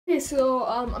Okay, so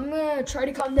I'm gonna try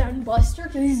to calm down Buster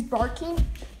because he's barking.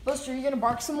 Buster, you gonna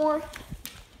bark some more?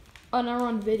 Oh, now we're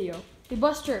on video. Hey,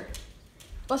 Buster.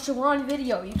 Buster, we're on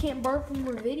video. You can't bark when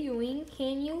we're videoing,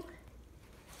 can you?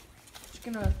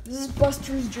 This is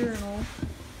Buster's journal.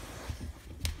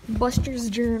 Buster's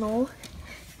journal.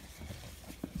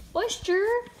 Buster.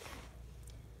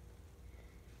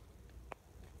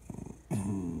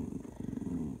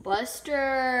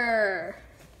 Buster.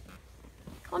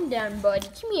 Calm down, buddy.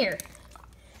 Come here.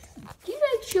 Do you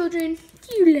like children?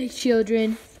 Do you like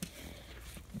children?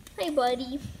 Hi,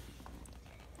 buddy.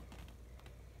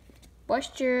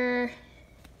 Buster.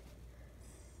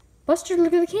 Buster,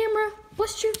 look at the camera.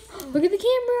 Buster, look at the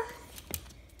camera.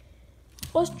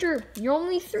 Buster, you're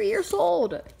only 3 years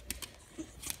old.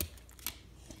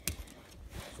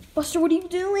 Buster, what are you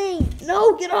doing?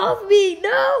 No, get off me.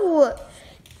 No.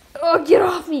 Oh, get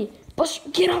off me. Buster,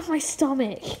 get off my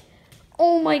stomach.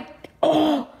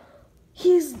 Oh,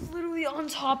 he's literally on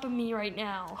top of me right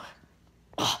now.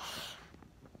 Oh,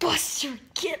 Buster,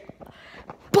 get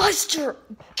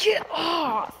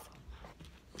off.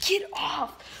 Get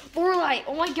off. Lorelai,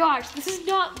 oh my gosh, this is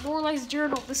not Lorelai's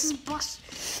journal. This is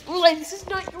Lorelai, this is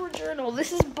not your journal.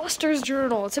 This is Buster's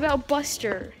journal. It's about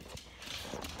Buster.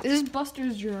 This is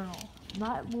Buster's journal,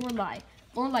 not Lorelai.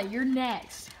 Lorelai, you're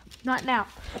next. Not now.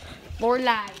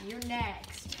 Lorelai, you're next.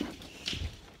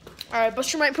 All right,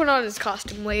 Buster might put on his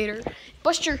costume later.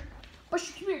 Buster, come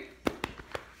here.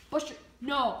 Buster,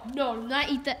 no, not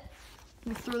eat that.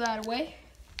 Let me throw that away.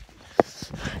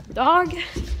 Dog,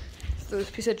 throw this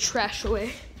piece of trash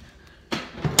away.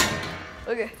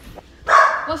 Okay.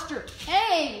 Buster,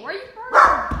 hey, why are you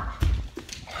barking?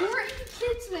 There are any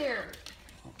kids there.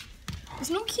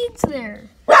 There's no kids there.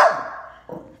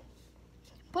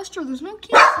 Buster, there's no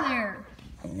kids there.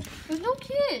 There's no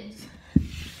kids.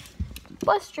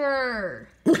 Buster.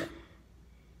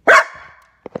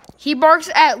 He barks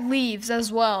at leaves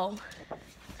as well.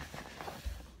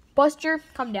 Buster,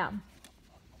 come down.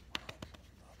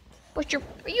 Buster,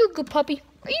 are you a good puppy?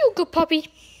 Are you a good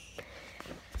puppy?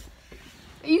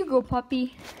 Are you a good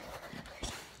puppy?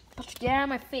 Buster, get out of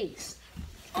my face.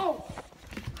 Oh.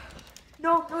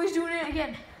 No, he's doing it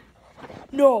again.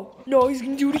 No, he's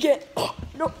gonna do it again. Oh,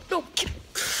 no,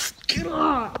 get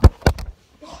off.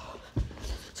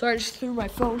 Sorry, I just threw my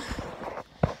phone.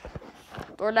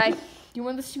 Lorelai, do you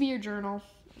want this to be your journal?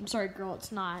 I'm sorry, girl,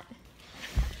 it's not.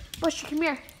 Buster, come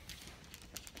here.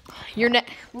 You're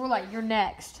next. Lorelai, you're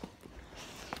next.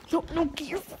 No,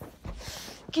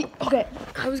 okay,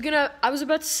 I was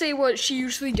about to say what she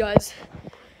usually does,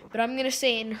 but I'm gonna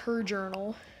say in her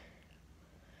journal.